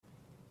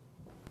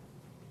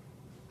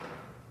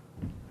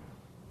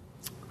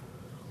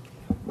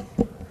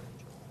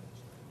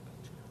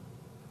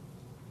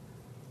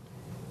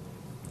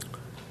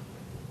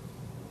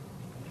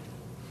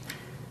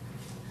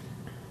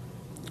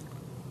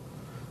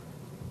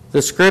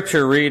The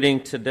scripture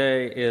reading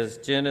today is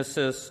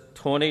Genesis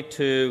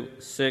 22,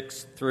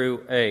 6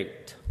 through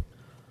 8.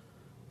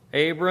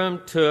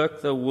 Abram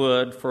took the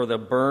wood for the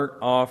burnt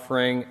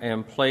offering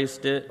and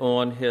placed it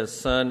on his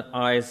son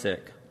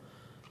Isaac,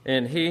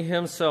 and he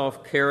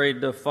himself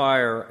carried the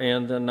fire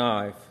and the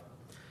knife.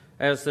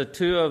 As the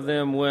two of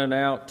them went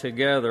out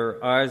together,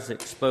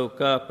 Isaac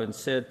spoke up and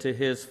said to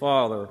his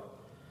father,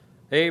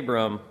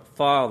 "Abram,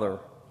 father."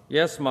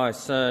 "Yes, my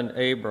son,"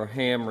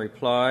 Abraham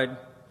replied.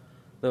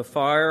 "The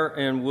fire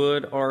and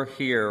wood are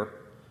here,"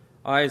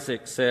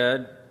 Isaac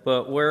said,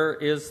 "but where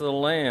is the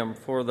lamb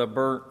for the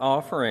burnt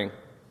offering?"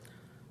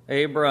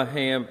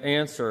 Abraham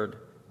answered,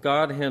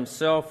 "God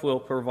himself will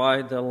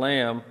provide the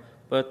lamb,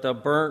 but the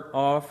burnt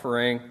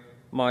offering,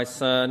 my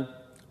son."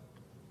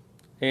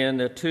 And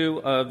the two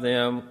of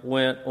them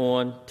went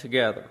on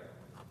together.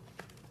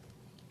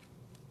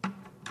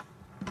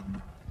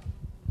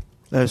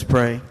 Let us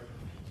pray.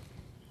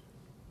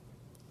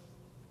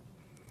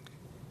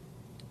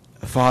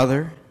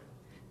 Father,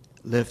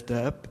 lift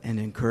up and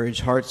encourage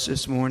hearts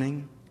this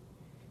morning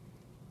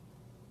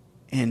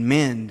and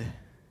mend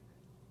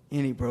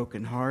any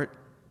broken heart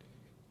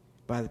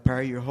by the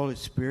power of your Holy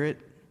Spirit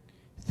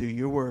through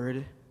your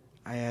word.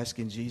 I ask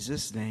in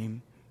Jesus'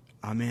 name,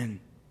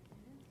 amen.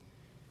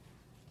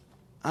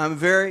 I'm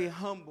very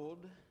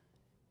humbled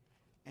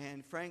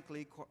and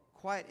frankly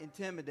quite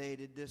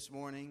intimidated this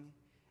morning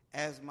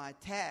as my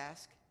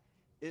task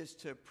is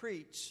to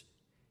preach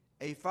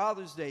a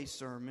Father's Day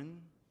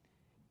sermon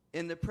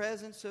in the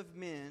presence of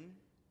men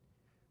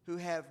who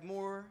have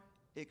more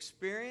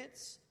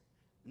experience,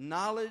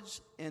 knowledge,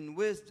 and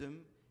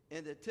wisdom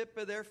in the tip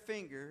of their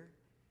finger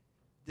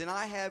than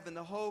I have in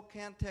the whole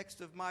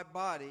context of my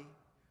body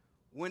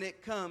when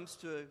it comes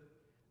to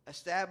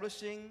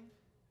establishing,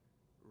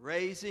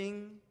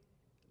 raising,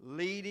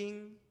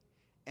 leading,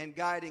 and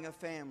guiding a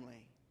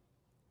family.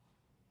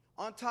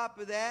 On top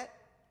of that,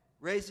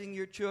 raising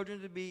your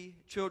children to be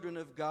children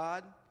of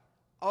God,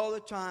 all the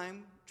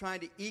time trying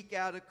to eke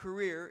out a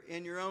career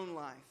in your own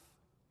life.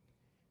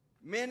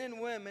 Men and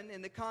women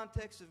in the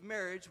context of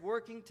marriage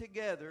working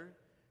together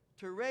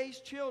to raise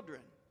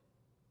children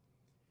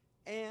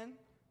and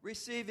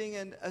receiving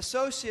an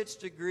associate's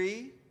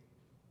degree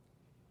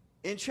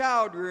in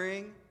child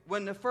rearing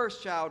when the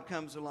first child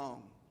comes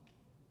along.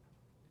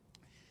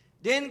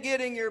 Then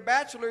getting your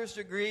bachelor's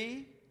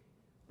degree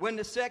when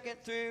the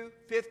second through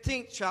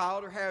 15th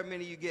child, or however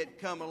many you get,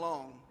 come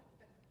along.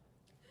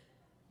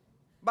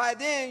 By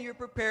then, you're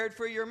prepared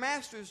for your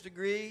master's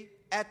degree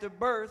at the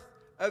birth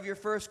of your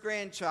first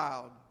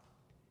grandchild.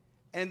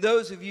 And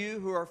those of you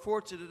who are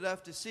fortunate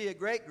enough to see a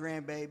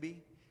great-grandbaby,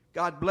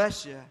 God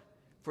bless you,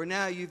 for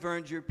now you've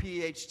earned your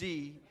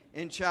PhD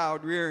in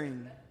child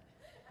rearing.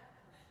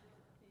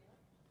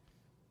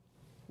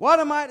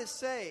 What am I to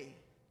say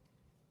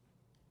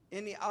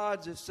in the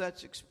odds of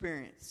such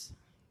experience?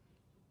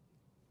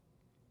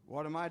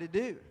 What am I to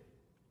do?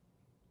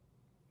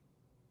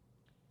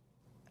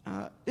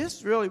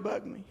 This really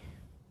bugged me.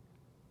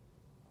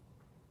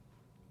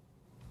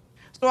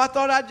 So I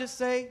thought I'd just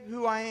say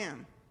who I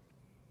am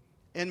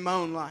in my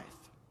own life.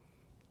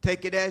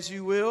 Take it as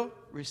you will,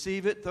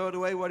 receive it, throw it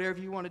away, whatever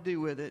you want to do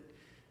with it.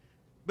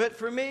 But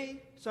for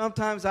me,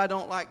 sometimes I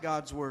don't like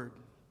God's word.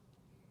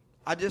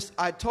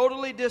 I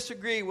totally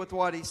disagree with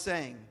what he's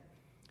saying.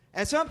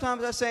 And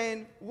sometimes I'm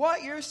saying,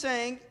 what you're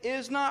saying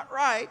is not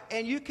right,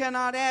 and you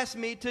cannot ask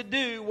me to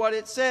do what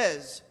it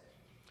says.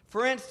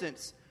 For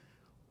instance,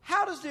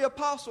 how does the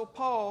Apostle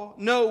Paul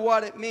know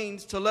what it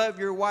means to love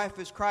your wife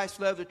as Christ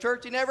loved the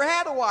church? He never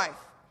had a wife.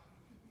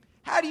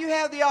 How do you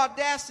have the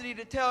audacity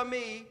to tell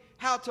me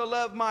how to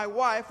love my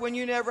wife when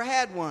you never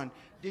had one?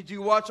 Did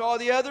you watch all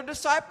the other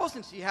disciples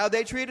and see how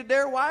they treated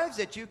their wives,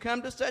 that you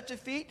come to such a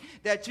feat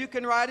that you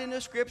can write in the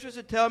scriptures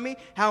and tell me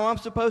how I'm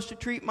supposed to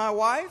treat my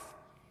wife?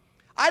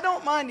 I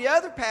don't mind the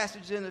other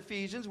passages in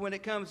Ephesians when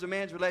it comes to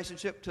man's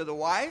relationship to the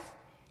wife,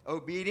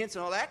 obedience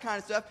and all that kind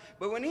of stuff.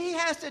 But when he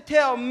has to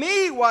tell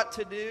me what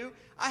to do,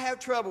 I have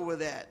trouble with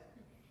that.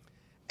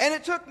 And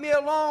it took me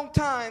a long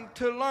time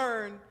to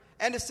learn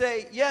and to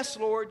say, yes,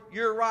 Lord,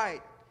 you're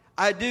right.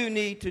 I do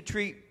need to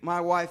treat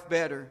my wife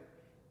better.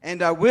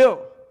 And I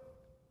will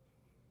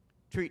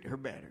treat her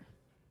better.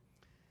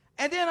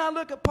 And then I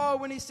look at Paul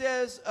when he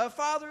says,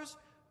 fathers,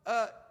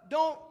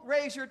 don't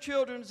raise your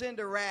children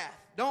into wrath.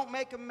 Don't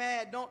make them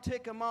mad. Don't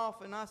tick them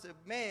off. And I said,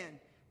 man,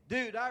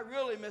 dude, I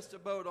really missed a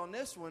boat on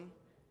this one.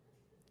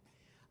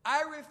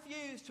 I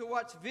refused to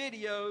watch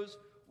videos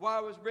while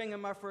I was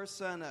bringing my first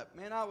son up.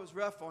 Man, I was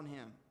rough on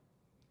him.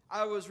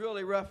 I was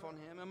really rough on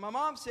him. And my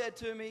mom said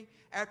to me,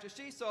 after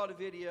she saw the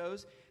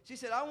videos, she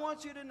said, I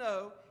want you to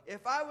know,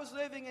 if I was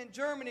living in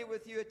Germany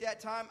with you at that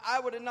time,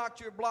 I would have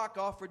knocked your block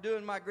off for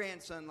doing my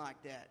grandson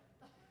like that.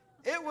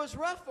 It was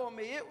rough on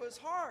me. It was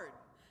hard.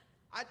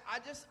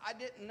 I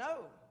didn't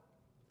know.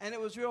 And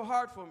it was real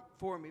hard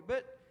for me.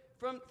 But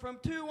from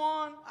 2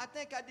 on, I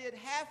think I did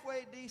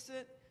halfway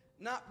decent,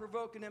 not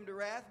provoking him to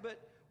wrath, but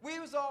we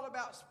was all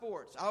about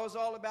sports. I was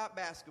all about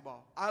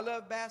basketball. I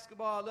love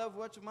basketball. I love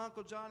watching my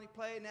Uncle Johnny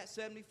play in that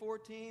 74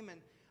 team, and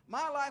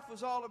My life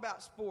was all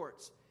about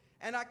sports.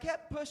 And I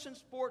kept pushing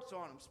sports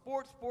on him,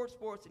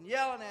 sports, and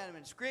yelling at him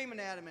and screaming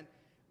at him. And,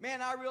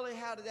 man, I really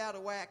had it out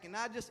of whack. And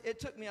it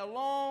took me a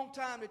long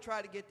time to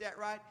try to get that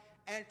right.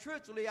 And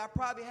truthfully, I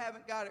probably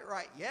haven't got it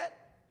right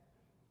yet.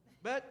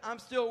 But I'm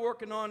still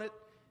working on it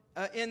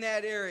in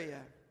that area.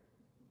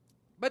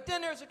 But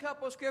then there's a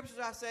couple of scriptures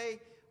I say,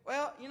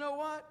 well, you know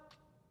what?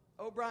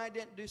 O'Brien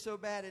didn't do so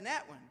bad in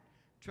that one.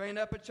 Train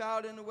up a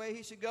child in the way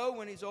he should go.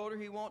 When he's older,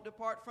 he won't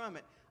depart from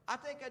it. I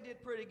think I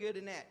did pretty good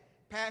in that.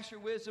 Pass your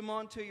wisdom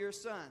on to your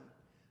son.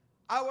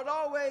 I would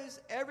always,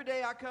 every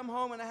day I come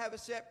home and I have a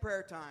set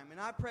prayer time. And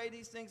I pray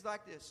these things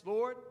like this.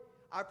 Lord,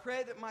 I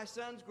pray that my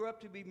sons grow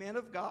up to be men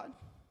of God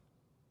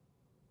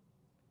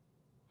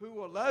who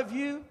will love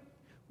you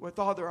with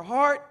all their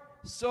heart,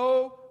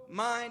 soul,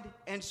 mind,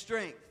 and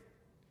strength.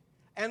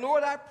 And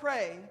Lord, I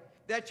pray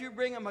that you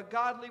bring them a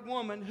godly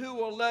woman who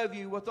will love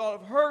you with all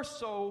of her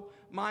soul,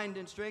 mind,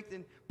 and strength,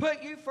 and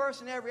put you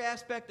first in every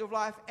aspect of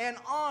life, and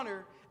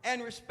honor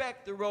and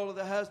respect the role of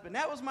the husband.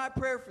 That was my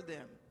prayer for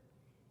them.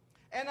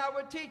 And I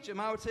would teach them.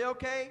 I would say,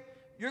 okay,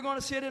 you're going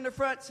to sit in the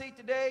front seat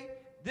today.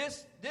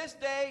 This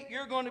day,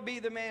 you're going to be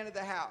the man of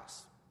the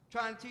house.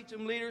 Trying to teach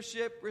them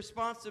leadership,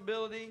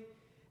 responsibility.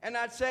 And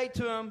I'd say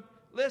to them,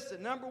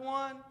 listen, number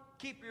one,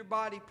 keep your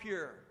body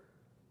pure.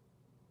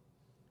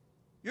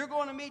 You're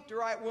going to meet the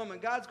right woman.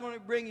 God's going to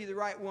bring you the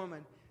right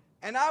woman.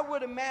 And I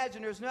would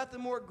imagine there's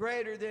nothing more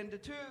greater than the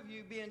two of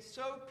you being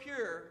so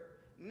pure,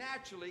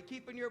 naturally,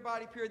 keeping your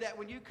body pure, that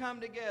when you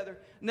come together,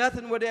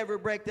 nothing would ever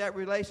break that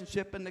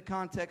relationship in the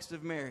context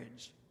of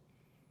marriage.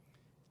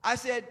 I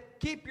said,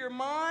 keep your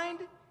mind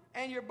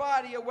and your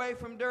body away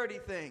from dirty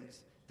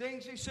things.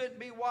 Things you shouldn't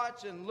be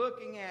watching,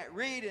 looking at,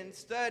 reading,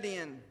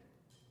 studying.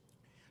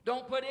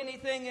 Don't put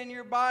anything in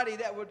your body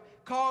that would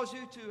cause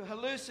you to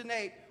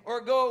hallucinate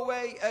or go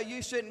away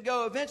you shouldn't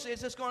go. Eventually,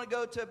 it's just going to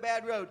go to a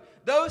bad road.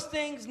 Those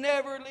things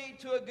never lead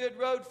to a good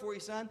road for you,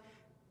 son.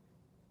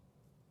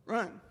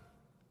 Run.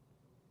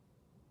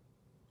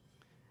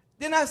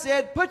 Then I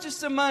said, put you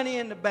some money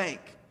in the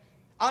bank.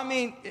 I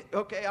mean,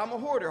 okay, I'm a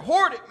hoarder.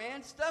 Hoard it,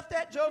 man. Stuff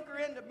that joker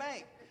in the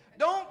bank.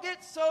 Don't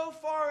get so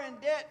far in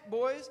debt,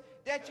 boys,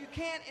 that you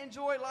can't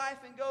enjoy life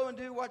and go and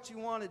do what you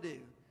want to do.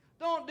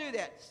 Don't do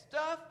that.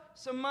 Stuff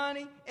some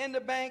money in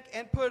the bank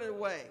and put it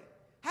away.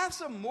 Have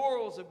some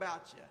morals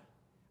about you.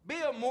 Be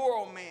a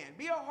moral man.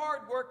 Be a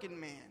hard-working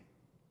man.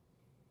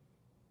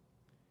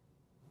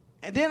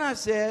 And then I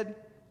said,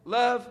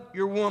 love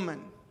your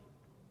woman.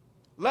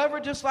 Love her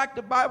just like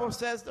the Bible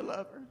says to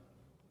love her.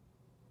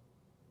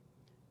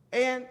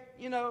 And,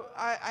 you know,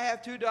 I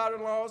have two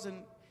daughter-in-laws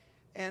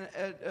and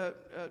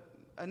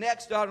a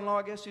next daughter-in-law,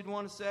 I guess you'd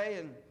want to say.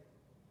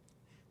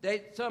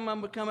 And some of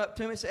them would come up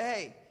to me and say,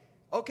 hey,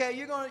 okay,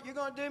 you're going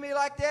to do me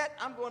like that?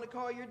 I'm going to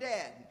call your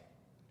dad.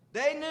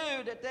 They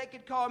knew that they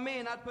could call me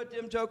and I'd put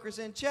them jokers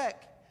in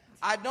check.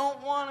 I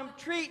don't want them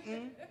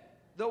treating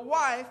the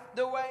wife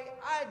the way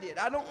I did.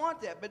 I don't want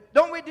that. But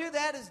don't we do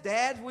that as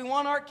dads? We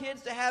want our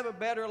kids to have a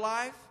better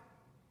life,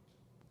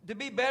 to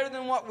be better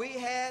than what we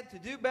had, to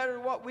do better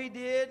than what we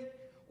did.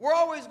 We're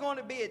always going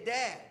to be a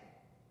dad.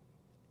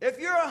 If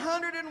you're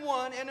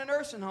 101 in a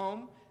nursing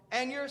home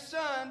and your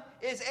son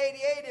is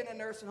 88 in a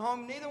nursing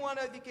home, neither one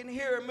of you can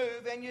hear or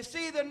move, and you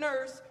see the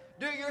nurse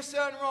do your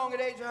son wrong at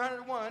age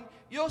 101,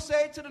 you'll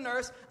say to the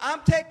nurse,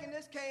 I'm taking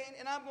this cane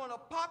and I'm going to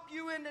pop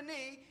you in the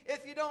knee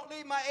if you don't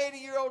leave my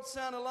 80-year-old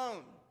son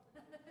alone.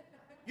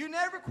 You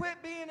never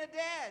quit being a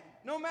dad.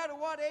 No matter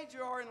what age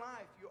you are in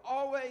life, you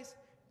always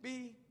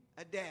be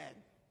a dad.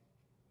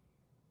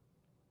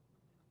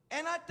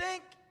 And I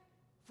think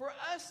for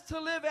us to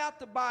live out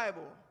the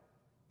Bible,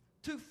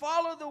 to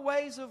follow the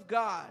ways of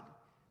God,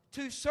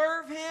 to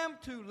serve Him,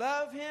 to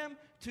love Him,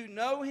 to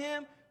know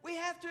Him, we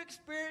have to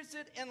experience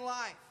it in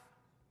life.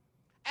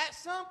 At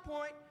some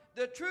point,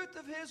 the truth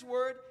of His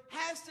Word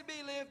has to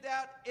be lived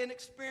out in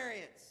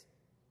experience.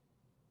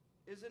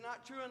 Is it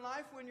not true in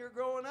life when you're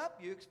growing up?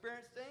 You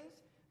experience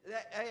things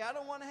that, hey, I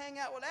don't want to hang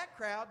out with that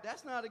crowd.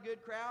 That's not a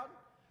good crowd.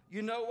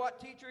 You know what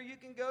teacher you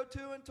can go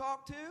to and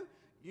talk to.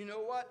 You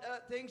know what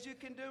things you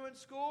can do in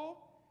school,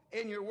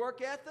 in your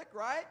work ethic,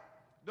 right?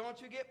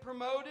 Don't you get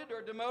promoted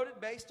or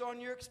demoted based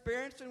on your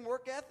experience and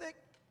work ethic?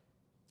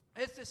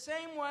 It's the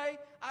same way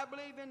I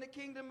believe in the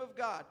kingdom of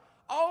God.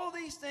 All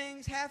these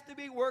things have to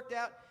be worked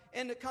out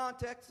in the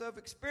context of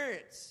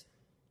experience.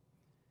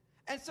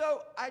 And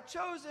so I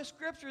chose this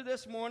scripture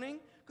this morning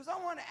because I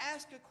want to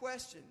ask a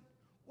question.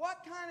 What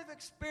kind of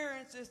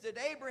experiences did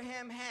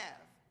Abraham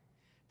have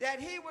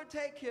that he would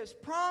take his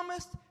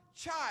promised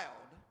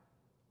child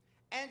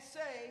and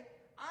say,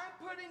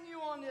 I'm putting you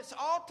on this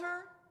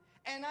altar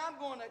and I'm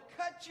going to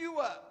cut you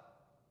up?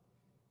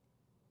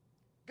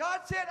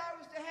 God said I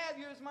was to have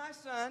you as my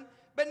son,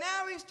 but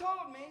now He's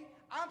told me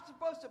I'm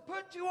supposed to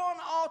put you on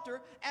the altar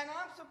and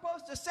I'm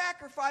supposed to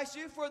sacrifice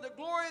you for the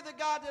glory of the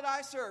God that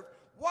I serve.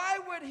 Why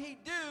would He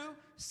do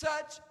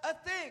such a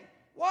thing?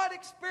 What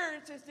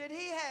experiences did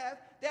he have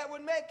that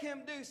would make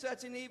him do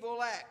such an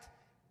evil act?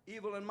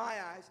 Evil in my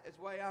eyes is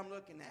the way I'm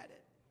looking at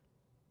it.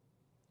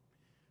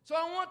 So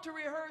I want to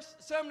rehearse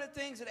some of the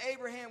things that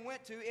Abraham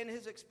went to in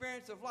his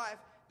experience of life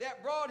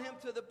that brought him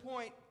to the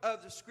point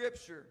of the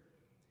Scripture.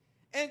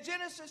 In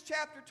Genesis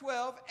chapter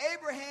 12,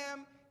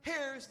 Abraham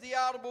hears the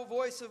audible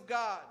voice of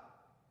God.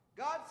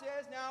 God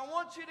says, now I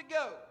want you to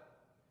go.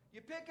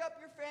 You pick up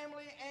your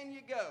family and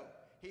you go.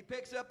 He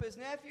picks up his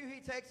nephew,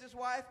 he takes his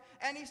wife,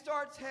 and he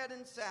starts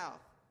heading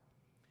south.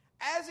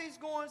 As he's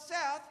going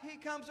south, he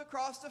comes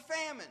across a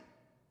famine.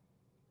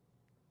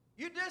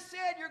 You just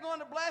said you're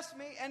going to bless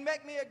me and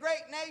make me a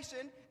great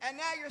nation, and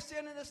now you're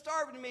sending us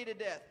starving me to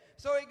death.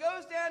 So he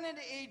goes down into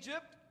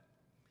Egypt.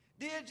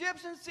 The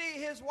Egyptians see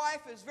his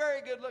wife is a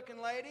very good-looking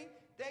lady.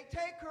 They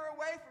take her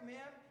away from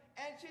him,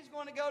 and she's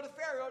going to go to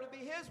Pharaoh to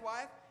be his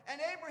wife.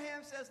 And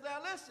Abraham says, now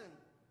listen,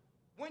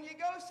 when you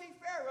go see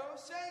Pharaoh,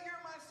 say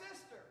you're my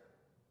sister.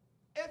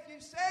 If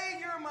you say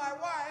you're my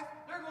wife,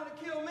 they're going to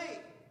kill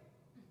me.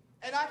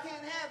 And I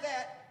can't have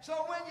that.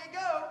 So when you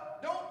go,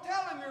 don't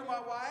tell him you're my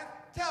wife.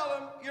 Tell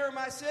him you're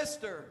my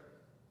sister.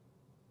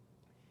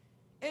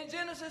 In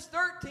Genesis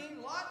 13,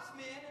 Lot's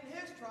men and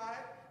his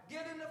tribe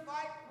get in a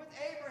fight with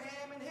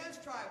Abraham and his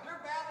tribe.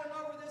 They're battling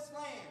over this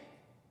land.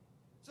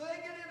 So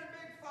they get in a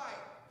big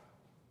fight.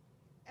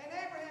 And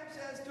Abraham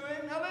says to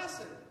him, now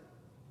listen,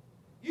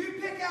 you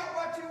pick out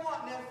what you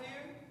want,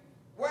 nephew.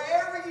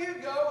 Wherever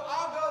you go,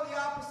 I'll go the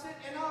opposite,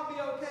 and I'll be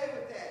okay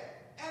with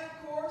that. And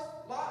of course,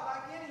 Lot,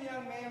 like any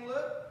young man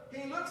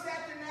he looks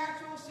at the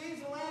natural,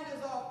 sees the land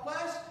is all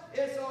plush,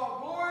 it's all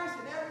glorious,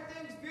 and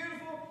everything's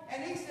beautiful,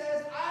 and he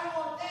says, I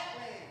want that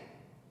land.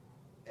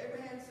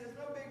 Abraham says,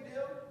 no big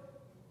deal.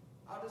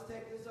 I'll just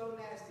take this old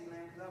nasty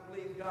land because I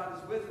believe God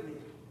is with me.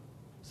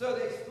 So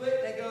they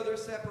split and they go their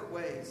separate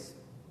ways.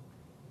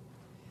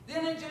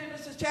 Then in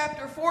Genesis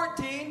chapter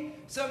 14,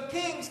 some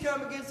kings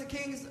come against the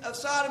kings of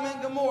Sodom and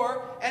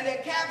Gomorrah, and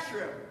they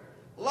capture him.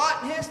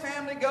 Lot and his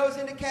family goes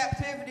into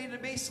captivity to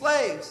be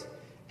slaves.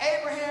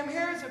 Abraham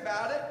hears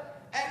about it,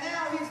 and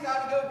now he's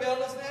got to go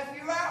bail his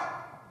nephew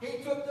out.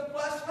 He took the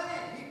plush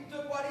land. He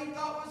took what he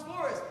thought was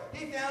glorious.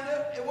 He found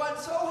it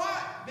wasn't so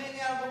hot being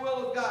out of the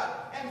will of God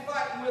and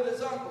fighting with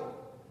his uncle.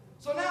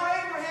 So now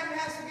Abraham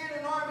has to get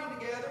an army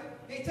together.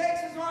 He takes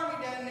his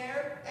army down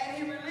there, and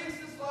he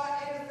releases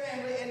Lot and the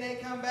family, and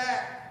they come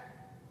back.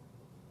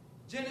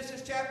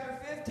 Genesis chapter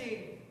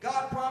 15,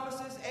 God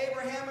promises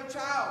Abraham a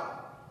child.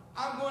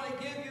 I'm going to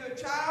give you a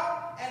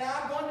child, and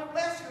I'm going to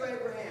bless you,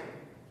 Abraham.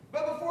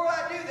 But before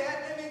I do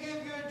that, let me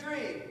give you a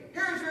dream.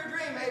 Here's your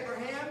dream,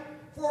 Abraham.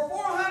 For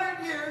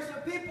 400 years,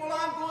 the people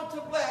I'm going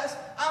to bless,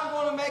 I'm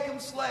going to make them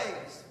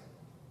slaves.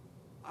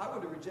 I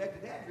would have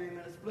rejected that dream in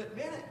a split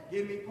minute.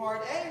 Give me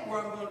part A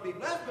where I'm going to be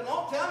blessed, but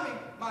don't tell me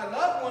my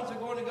loved ones are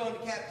going to go into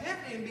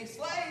captivity and be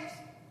slaves.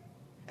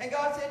 And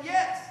God said,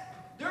 yes,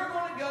 they're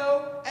going to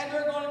go and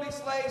they're going to be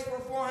slaves for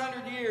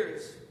 400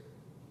 years.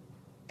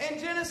 In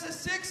Genesis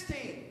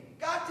 16,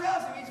 God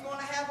tells him he's going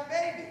to have a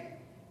baby.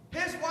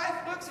 His wife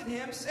looks at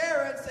him,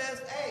 Sarah, and says,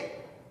 hey,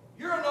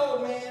 you're an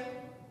old man.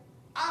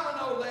 I'm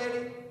an old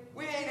lady.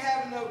 We ain't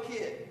having no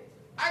kid.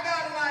 I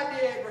got an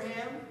idea,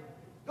 Abraham.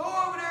 Go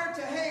over there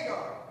to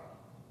Hagar.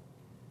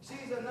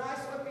 She's a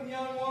nice-looking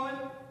young woman.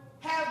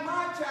 Have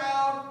my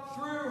child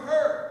through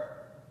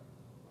her.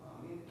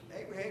 I mean,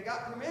 Abraham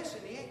got permission.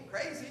 He ain't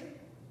crazy.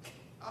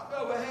 I'll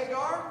go with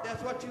Hagar.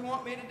 That's what you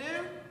want me to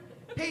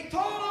do? He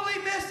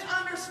totally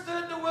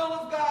misunderstood the will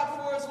of God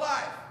for his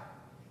life.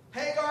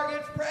 Hagar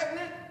gets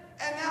pregnant,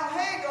 and now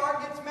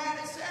Hagar gets mad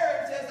at Sarah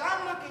and says,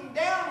 I'm looking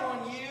down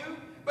on you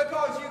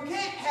because you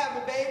can't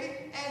have a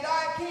baby, and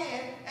I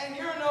can, and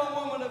you're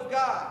no woman of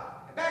God.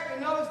 Back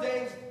in those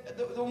days,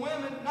 the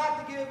women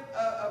not to give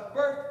a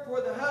birth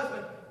for the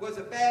husband was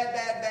a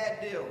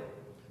bad deal.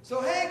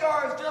 So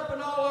Hagar is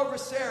jumping all over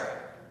Sarah.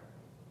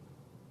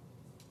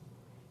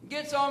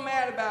 Gets all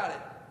mad about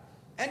it.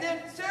 And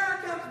then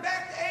Sarah comes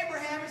back to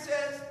Abraham and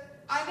says,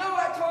 I know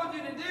I told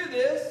you to do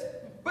this,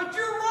 but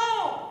you're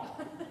wrong.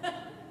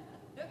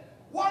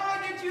 Why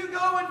did you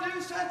go and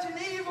do such an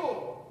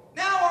evil?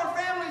 Now our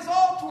family's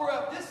all tore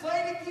up. This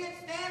lady can't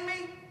stand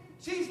me.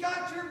 She's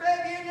got your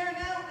baby in there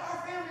now.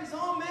 Our family's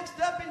all mixed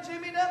up and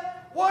jimmied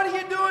up. What are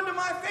you doing to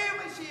my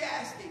family? She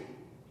asked him.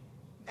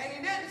 And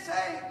he didn't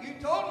say,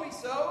 you told me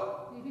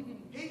so.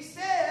 He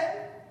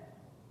said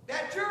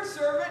that your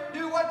servant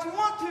do what you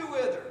want to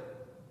with her.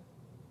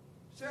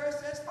 Sarah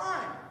says,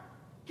 fine.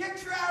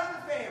 Kicks her out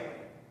of the family.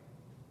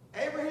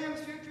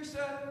 Abraham's future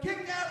son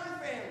kicked out of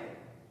the family.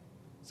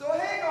 So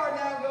Hagar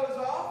now goes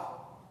off.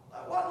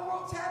 Like, what in the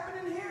world's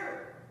happening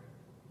here?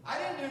 I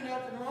didn't do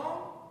nothing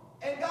wrong.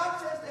 And God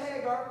says to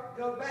Hagar,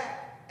 go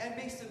back and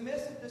be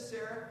submissive to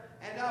Sarah,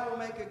 and I will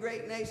make a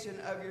great nation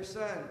of your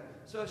son.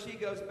 So she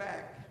goes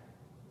back.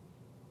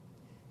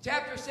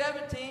 Chapter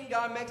 17,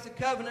 God makes a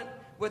covenant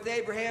with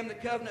Abraham, the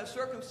covenant of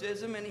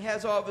circumcision, and he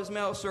has all of his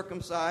males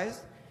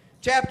circumcised.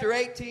 Chapter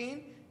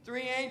 18,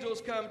 3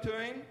 angels come to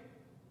him,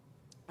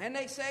 and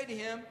they say to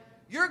him,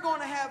 you're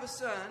going to have a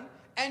son,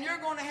 and you're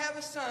going to have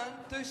a son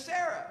through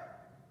Sarah.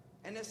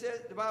 And it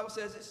says, the Bible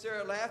says that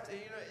Sarah laughed,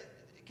 and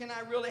can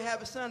I really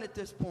have a son at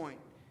this point?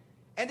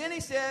 And then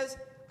he says,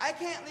 I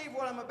can't leave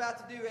what I'm about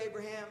to do,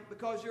 Abraham,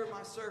 because you're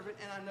my servant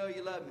and I know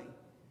you love me.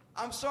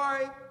 I'm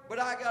sorry, but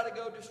I got to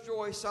go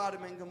destroy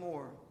Sodom and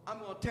Gomorrah. I'm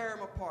going to tear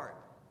them apart.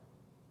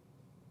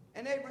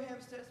 And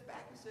Abraham steps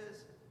back and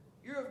says,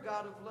 you're a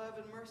God of love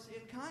and mercy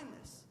and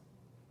kindness.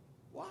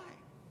 Why?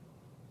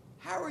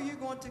 How are you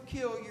going to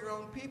kill your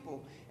own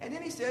people? And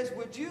then he says,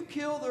 would you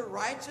kill the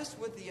righteous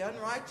with the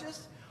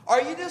unrighteous?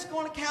 Are you just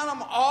going to count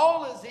them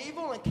all as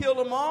evil and kill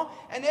them all?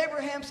 And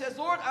Abraham says,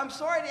 Lord, I'm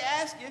sorry to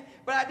ask you,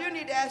 but I do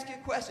need to ask you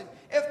a question.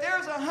 If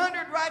there's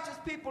 100 righteous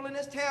people in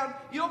this town,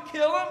 you'll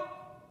kill them?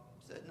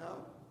 He said, no.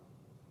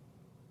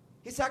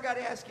 He said, I got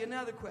to ask you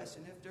another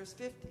question. If there's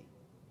 50,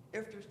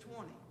 if there's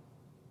 20,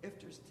 if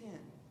there's 10,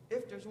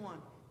 if there's 1.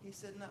 He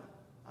said, no,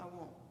 I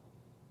won't.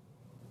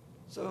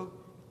 So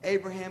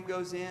Abraham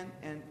goes in,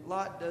 and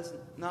Lot does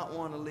not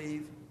want to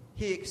leave.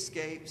 He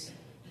escapes,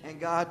 and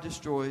God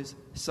destroys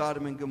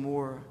Sodom and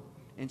Gomorrah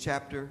in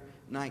chapter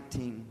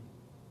 19.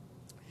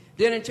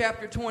 Then in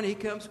chapter 20, he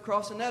comes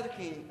across another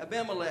king,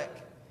 Abimelech.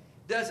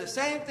 Does the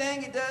same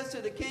thing he does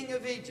to the king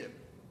of Egypt.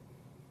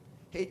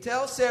 He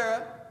tells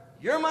Sarah,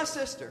 you're my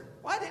sister.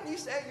 Why didn't he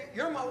say,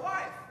 you're my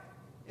wife?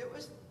 It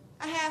was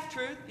a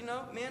half-truth. You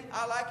know, men,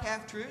 I like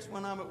half-truths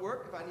when I'm at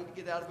work. If I need to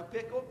get out of a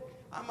pickle,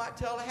 I might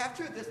tell a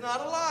half-truth. It's not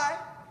a lie,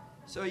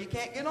 so you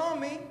can't get on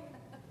me.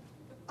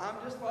 I'm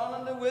just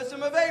following the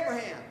wisdom of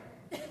Abraham.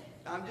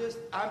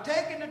 I'm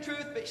taking the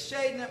truth but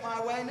shading it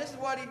my way, and this is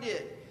what he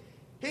did.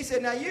 He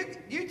said, now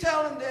you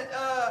tell him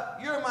that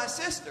you're my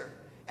sister.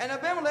 And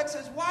Abimelech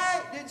says,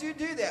 why did you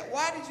do that?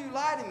 Why did you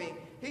lie to me?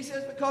 He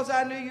says, because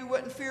I knew you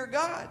wouldn't fear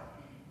God.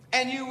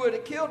 And you would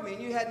have killed me,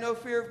 and you had no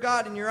fear of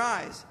God in your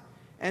eyes.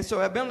 And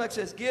so Abimelech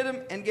says, get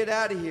him and get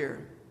out of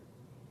here.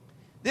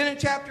 Then in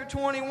chapter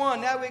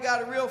 21, now we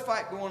got a real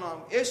fight going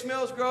on.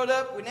 Ishmael's grown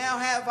up. We now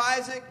have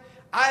Isaac.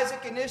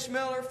 Isaac and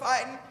Ishmael are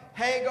fighting.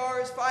 Hagar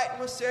is fighting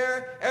with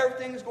Sarah.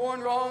 Everything's going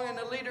wrong. And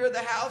the leader of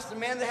the house, the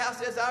man of the house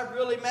says, I've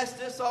really messed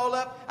this all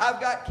up. I've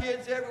got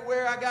kids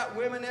everywhere. I got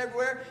women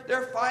everywhere.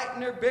 They're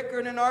fighting. They're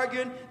bickering and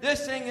arguing.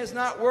 This thing is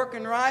not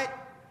working right.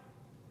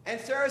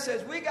 And Sarah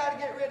says, we got to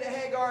get rid of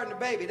Hagar and the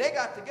baby. They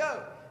got to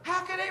go.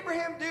 How could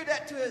Abraham do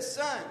that to his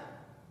son?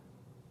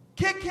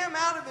 Kick him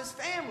out of his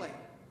family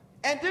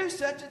and do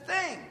such a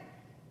thing.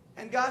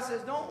 And God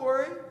says, don't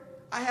worry.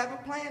 I have a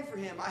plan for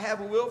him. I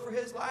have a will for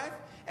his life.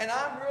 And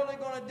I'm really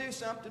going to do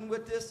something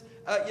with this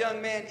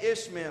young man,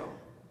 Ishmael.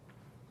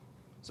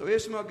 So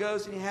Ishmael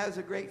goes and he has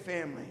a great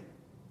family.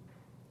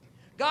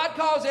 God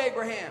calls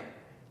Abraham.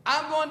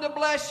 I'm going to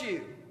bless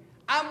you.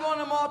 I'm going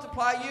to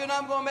multiply you, and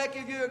I'm going to make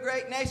of you a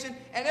great nation.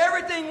 And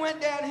everything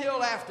went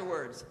downhill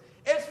afterwards.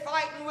 It's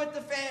fighting with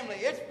the family.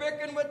 It's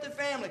bickering with the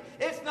family.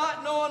 It's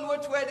not knowing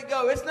which way to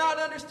go. It's not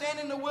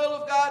understanding the will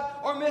of God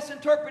or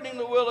misinterpreting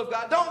the will of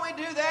God. Don't we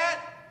do that?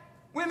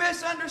 We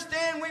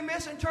misunderstand, we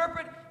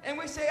misinterpret, and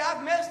we say,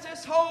 I've messed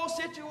this whole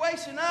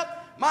situation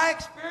up. My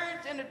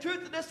experience and the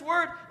truth of this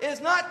word is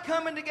not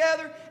coming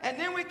together. And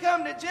then we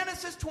come to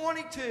Genesis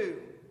 22.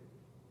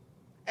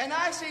 And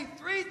I see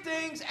 3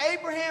 things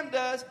Abraham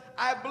does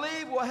I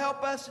believe will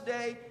help us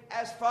today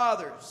as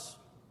fathers.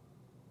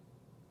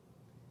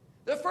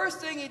 The first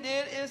thing he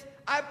did is,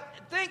 I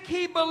think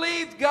he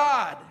believed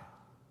God.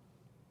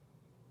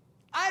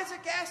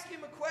 Isaac asked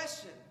him a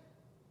question.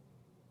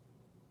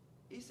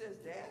 He says,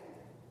 Dad,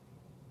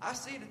 I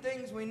see the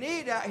things we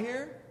need out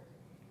here,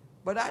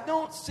 but I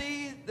don't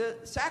see the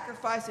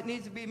sacrifice that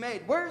needs to be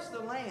made. Where's the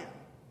lamb?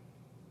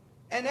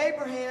 And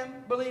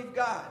Abraham believed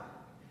God.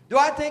 Do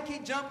I think he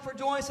jumped for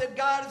joy and said,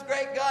 God is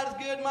great, God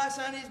is good, my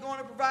son, he's going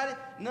to provide it?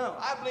 No,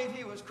 I believe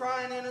he was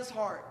crying in his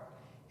heart.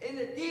 In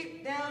the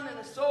deep down in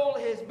the soul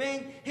of his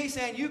being, he's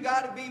saying, you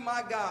got to be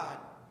my God.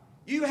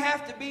 You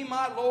have to be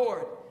my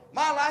Lord.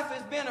 My life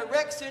has been a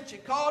wreck since you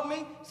called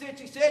me, since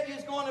you said you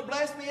was going to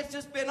bless me. It's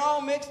just been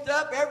all mixed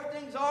up.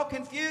 Everything's all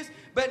confused.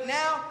 But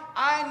now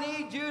I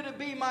need you to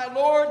be my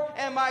Lord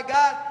and my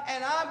God,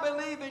 and I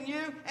believe in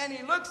you. And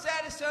he looks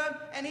at his son,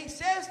 and he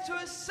says to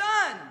his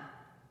son,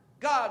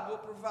 God will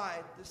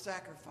provide the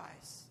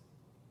sacrifice.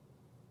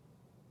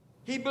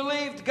 He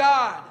believed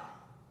God.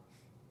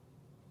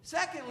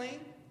 Secondly,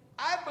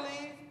 I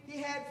believe he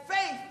had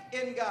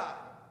faith in God.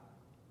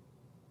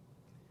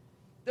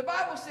 The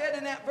Bible said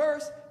in that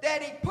verse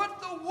that he put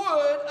the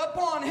wood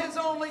upon his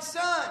only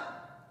son.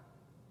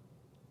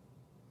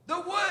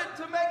 The wood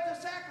to make the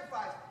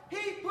sacrifice.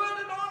 He put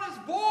it on his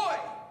boy,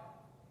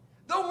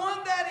 the one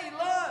that he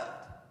loved.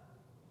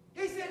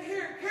 He said,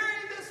 here,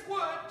 carry this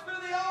wood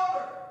to the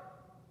altar.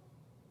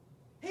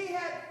 He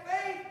had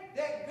faith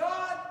that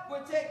God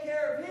would take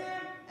care of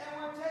him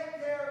and would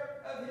take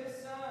care of his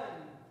son.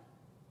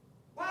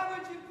 Why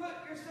would you put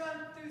your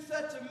son through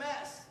such a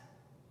mess?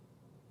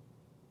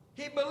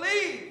 He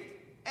believed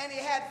and he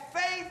had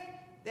faith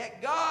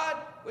that God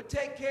would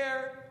take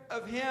care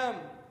of him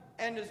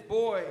and his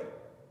boy.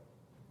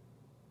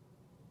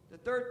 The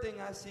third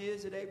thing I see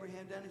is that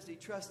Abraham done is he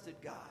trusted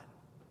God.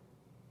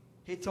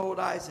 He told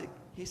Isaac,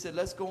 he said,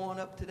 let's go on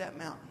up to that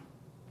mountain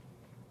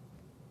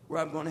where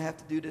I'm going to have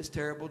to do this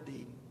terrible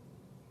deed.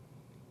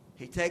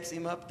 He takes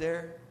him up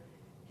there.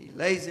 He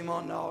lays him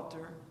on the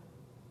altar.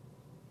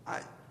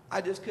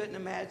 I just couldn't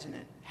imagine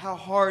it. How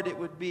hard it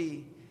would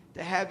be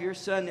to have your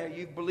son there.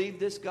 You've believed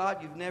this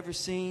God you've never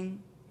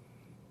seen.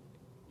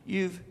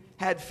 You've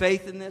had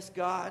faith in this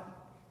God.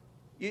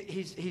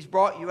 He's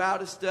brought you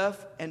out of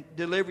stuff and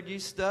delivered you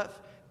stuff,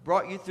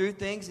 brought you through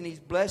things, and He's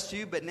blessed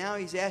you, but now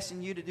He's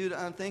asking you to do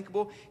the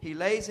unthinkable. He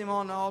lays him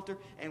on the altar,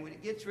 and when he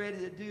gets ready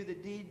to do the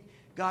deed,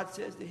 God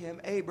says to him,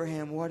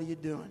 Abraham, what are you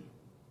doing?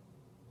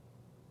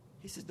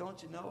 He says,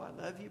 don't you know I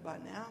love you by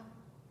now?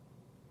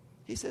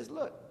 He says,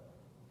 look,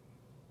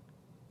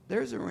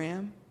 there's a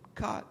ram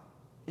caught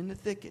in the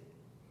thicket.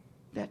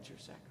 That's your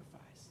sacrifice.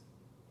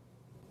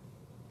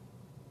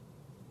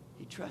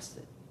 He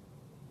trusted.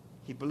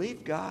 He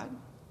believed God.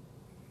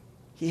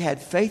 He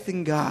had faith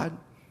in God.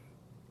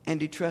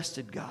 And he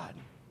trusted God.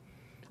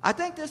 I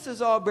think this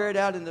is all buried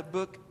out in the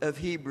book of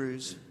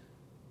Hebrews,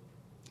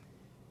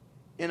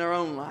 in our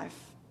own life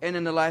and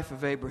in the life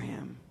of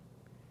Abraham.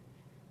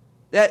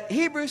 That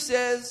Hebrews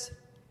says,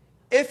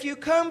 if you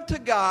come to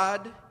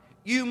God,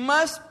 you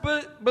must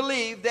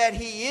believe that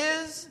He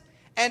is,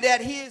 and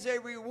that He is a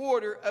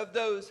rewarder of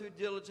those who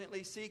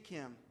diligently seek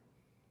Him.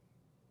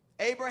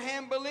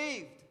 Abraham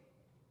believed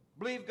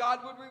God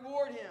would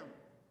reward him.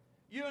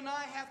 You and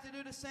I have to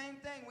do the same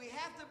thing. We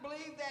have to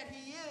believe that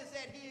He is,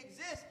 that He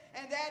exists,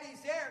 and that He's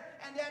there,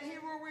 and that He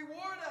will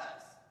reward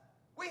us.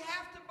 We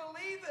have to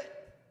believe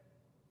it.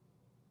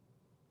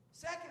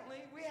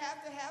 Secondly, we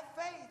have to have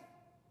faith.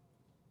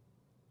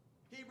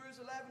 Hebrews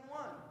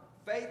 11:1.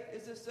 Faith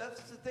is the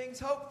substance of things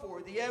hoped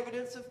for, the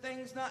evidence of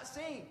things not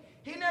seen.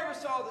 He never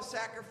saw the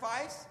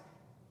sacrifice.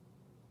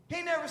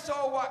 He never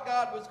saw what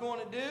God was going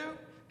to do.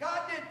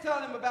 God didn't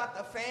tell him about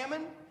the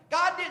famine.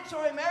 God didn't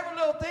show him every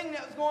little thing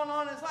that was going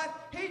on in his life.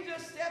 He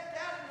just stepped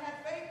out and had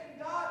faith in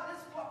God.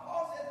 This is what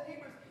Paul says in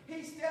Hebrews.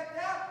 He stepped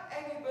out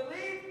and he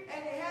believed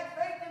and he had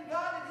faith in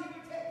God that He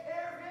would take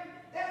care of him.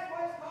 That's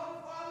why He's called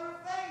the Father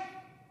of faith.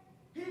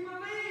 He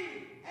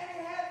believed and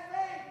he had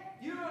faith.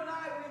 You and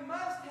I, we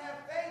must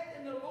have faith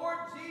in the Lord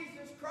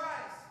Jesus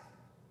Christ.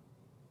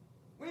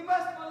 We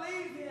must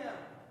believe Him,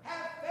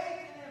 have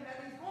faith in Him,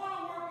 that He's going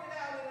to work it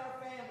out in our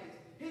families.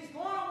 He's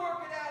going to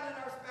work it out in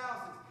our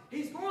spouses.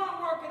 He's going to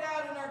work it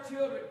out in our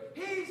children.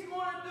 He's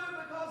going to do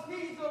it because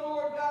He's the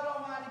Lord God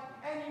Almighty.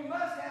 And you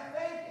must have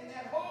faith in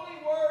that holy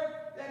word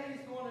that He's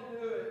going to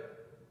do it.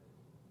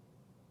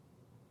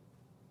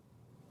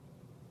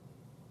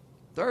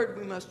 Third,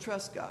 we must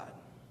trust God.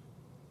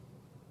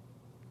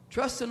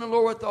 Trust in the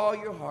Lord with all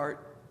your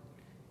heart.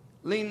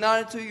 Lean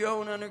not into your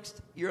own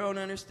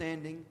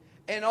understanding.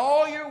 In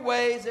all your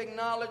ways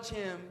acknowledge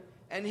Him,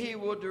 and He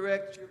will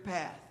direct your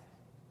path.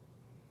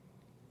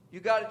 You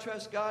got to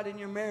trust God in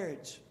your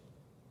marriage.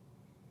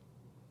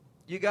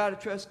 You got to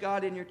trust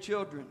God in your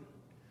children.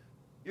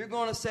 You're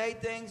going to say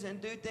things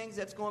and do things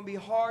that's going to be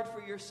hard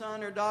for your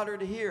son or daughter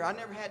to hear. I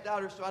never had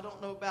daughters, so I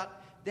don't know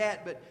about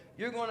that, but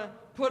you're going to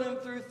put them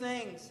through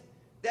things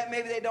that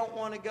maybe they don't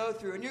want to go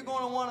through, and you're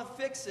going to want to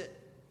fix it.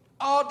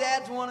 All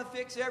dads want to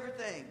fix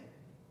everything.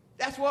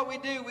 That's what we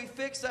do. We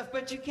fix stuff,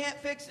 but you can't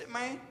fix it,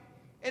 man.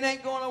 It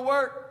ain't going to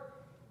work.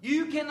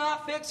 You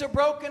cannot fix a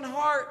broken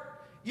heart.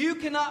 You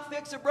cannot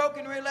fix a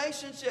broken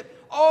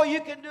relationship. All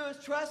you can do is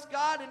trust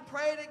God and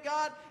pray to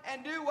God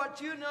and do what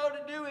you know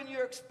to do in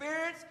your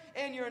experience,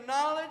 in your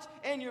knowledge,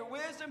 in your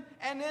wisdom,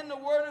 and in the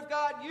Word of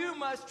God. You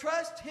must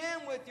trust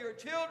Him with your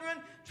children,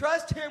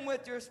 trust Him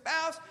with your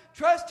spouse,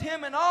 trust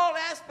Him in all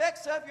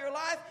aspects of your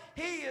life.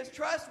 He is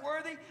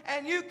trustworthy,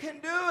 and you can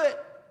do it.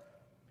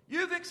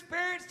 You've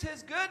experienced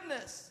His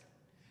goodness.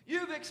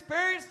 You've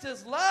experienced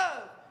His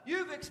love.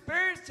 You've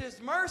experienced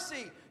His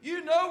mercy.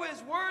 You know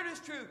His word is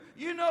true.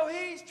 You know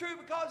He's true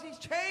because He's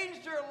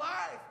changed your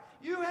life.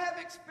 You have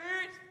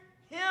experienced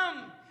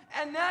Him,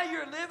 and now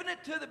you're living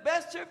it to the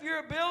best of your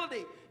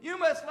ability. You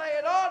must lay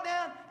it all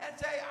down and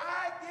say,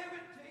 I give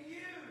it to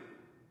you.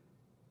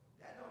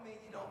 That don't mean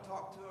you don't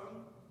talk to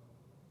Him.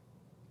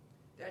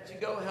 That you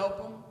go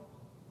help Him.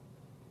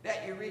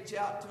 That you reach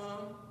out to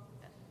Him.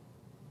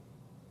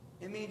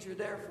 It means you're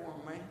there for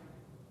Him, man.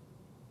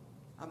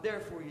 I'm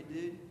there for you,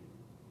 dude.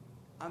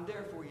 I'm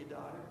there for you,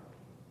 daughter.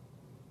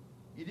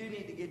 You do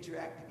need to get your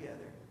act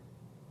together.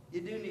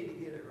 You do need to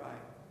get it right.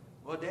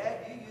 Well,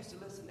 Dad, you used to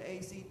listen to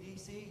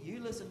AC/DC. You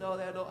listened to all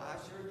that. I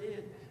sure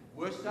did.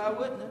 Wished I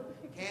wouldn't have.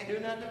 Can't do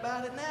nothing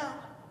about it now.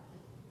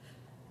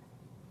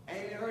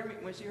 Amy heard me,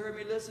 when she heard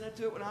me listening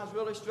to it when I was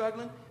really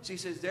struggling, she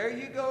says, there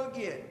you go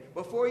again.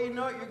 Before you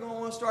know it, you're going to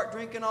want to start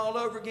drinking all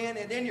over again,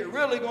 and then you're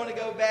really going to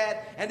go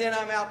bad, and then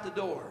I'm out the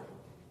door.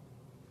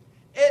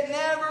 It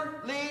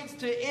never leads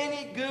to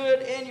any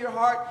good in your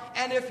heart.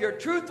 And if you're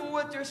truthful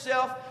with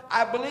yourself,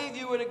 I believe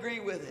you would agree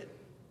with it.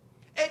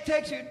 It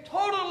takes you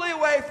totally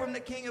away from the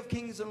King of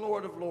Kings and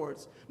Lord of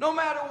Lords, no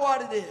matter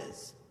what it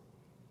is.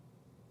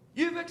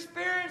 You've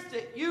experienced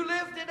it. You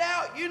lived it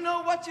out. You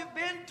know what you've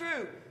been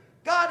through.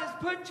 God has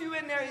put you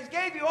in there. He's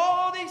gave you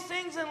all these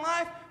things in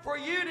life for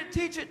you to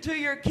teach it to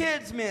your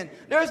kids, men.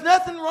 There's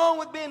nothing wrong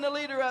with being the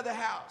leader of the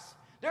house.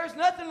 There's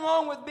nothing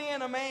wrong with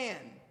being a man.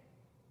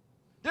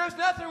 There's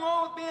nothing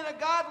wrong with being a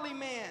godly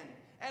man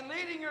and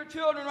leading your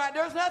children right.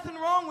 There's nothing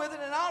wrong with it,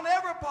 and I'll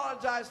never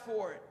apologize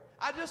for it.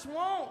 I just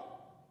won't.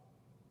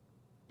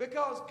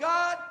 Because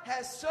God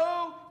has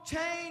so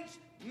changed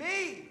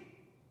me.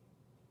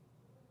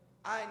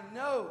 I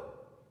know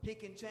He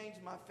can change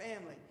my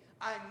family.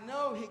 I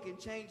know He can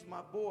change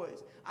my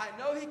boys. I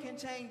know He can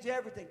change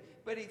everything.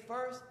 But He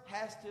first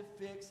has to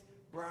fix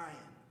Brian.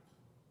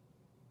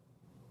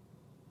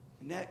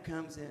 And that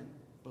comes in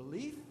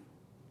belief,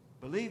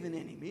 believing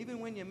in Him. Even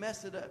when you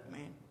mess it up,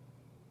 man.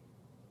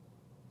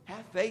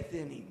 Have faith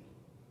in Him.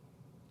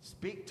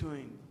 Speak to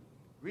Him.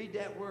 Read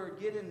that word.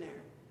 Get in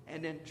there.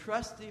 And then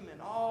trust Him in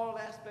all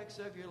aspects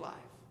of your life.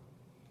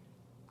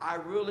 I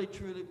really,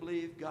 truly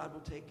believe God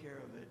will take care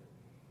of it.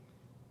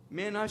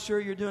 Men, I'm sure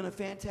you're doing a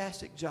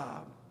fantastic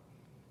job.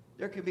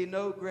 There can be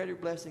no greater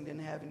blessing than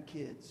having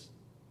kids.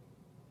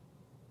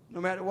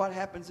 No matter what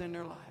happens in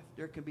their life,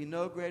 there can be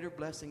no greater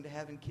blessing to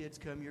having kids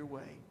come your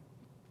way.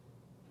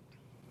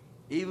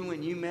 Even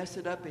when you mess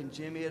it up and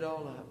jimmy it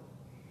all up,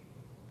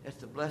 it's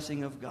the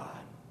blessing of God.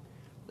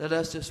 Let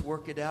us just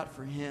work it out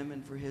for Him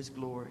and for His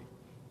glory.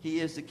 He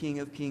is the King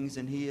of Kings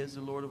and He is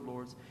the Lord of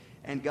Lords.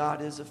 And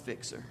God is a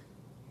fixer.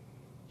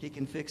 He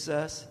can fix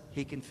us.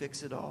 He can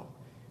fix it all.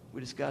 We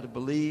just got to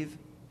believe,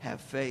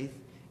 have faith,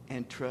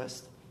 and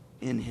trust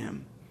in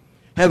Him.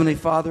 Heavenly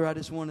Father, I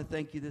just want to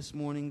thank You this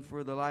morning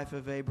for the life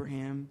of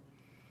Abraham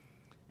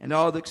and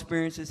all the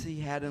experiences he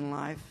had in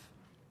life.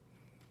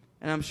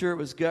 And I'm sure it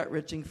was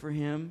gut-wrenching for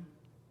him.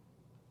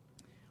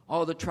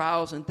 All the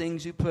trials and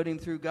things You put him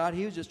through, God,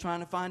 he was just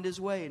trying to find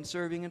his way in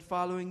serving and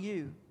following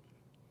You.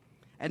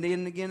 And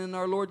then again in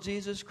our Lord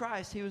Jesus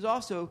Christ, he was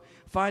also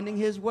finding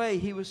his way.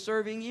 He was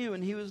serving You,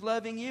 and he was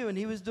loving You, and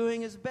he was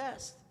doing his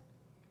best.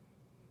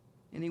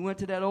 And he went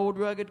to that old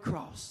rugged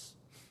cross,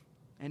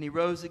 and he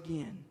rose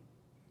again.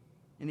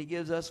 And he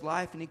gives us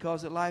life, and he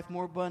calls it life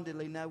more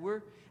abundantly. Now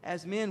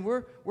as men,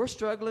 we're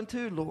struggling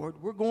too,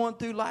 Lord. We're going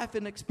through life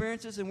and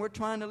experiences, and we're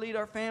trying to lead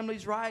our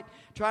families right,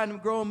 trying to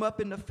grow them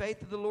up in the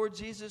faith of the Lord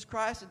Jesus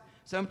Christ. And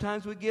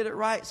sometimes we get it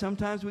right,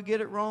 sometimes we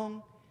get it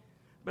wrong.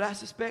 But I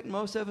suspect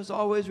most of us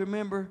always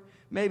remember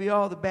maybe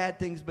all the bad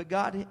things, but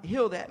God,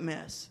 heal that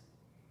mess.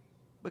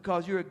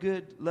 Because You're a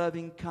good,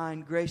 loving,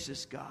 kind,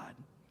 gracious God.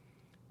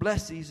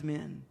 Bless these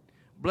men.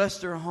 Bless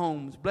their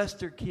homes. Bless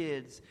their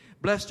kids.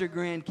 Bless their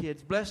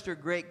grandkids. Bless their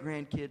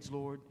great-grandkids,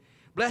 Lord.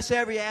 Bless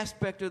every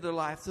aspect of their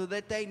life so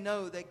that they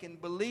know they can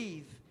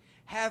believe,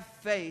 have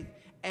faith,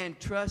 and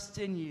trust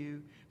in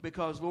You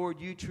because, Lord,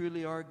 You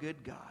truly are a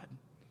good God.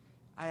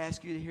 I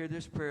ask You to hear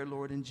this prayer,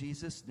 Lord, in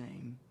Jesus'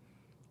 name.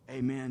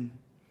 Amen.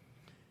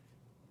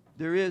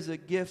 There is a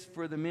gift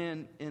for the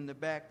men in the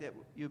back that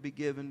you'll be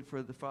given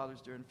for the fathers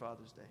during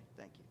Father's Day.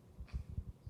 Thank you.